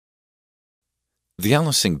The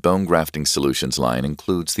AlloSync bone grafting solutions line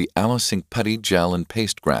includes the AlloSync putty, gel, and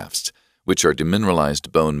paste grafts, which are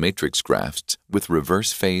demineralized bone matrix grafts with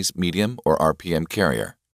reverse phase medium or RPM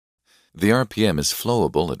carrier. The RPM is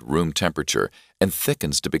flowable at room temperature and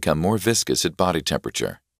thickens to become more viscous at body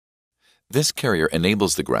temperature. This carrier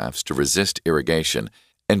enables the grafts to resist irrigation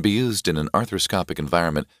and be used in an arthroscopic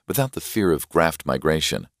environment without the fear of graft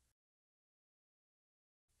migration.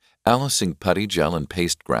 AlloSync putty, gel, and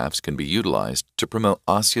paste grafts can be utilized to promote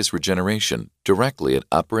osseous regeneration directly at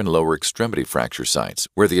upper and lower extremity fracture sites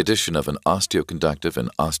where the addition of an osteoconductive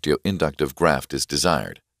and osteoinductive graft is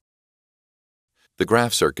desired. The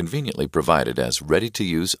grafts are conveniently provided as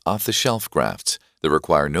ready-to-use off-the-shelf grafts that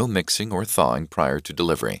require no mixing or thawing prior to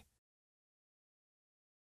delivery.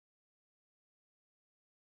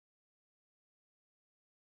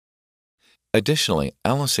 Additionally,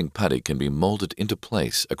 AlloSync putty can be molded into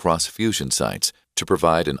place across fusion sites to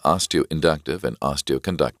provide an osteoinductive and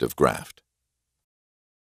osteoconductive graft.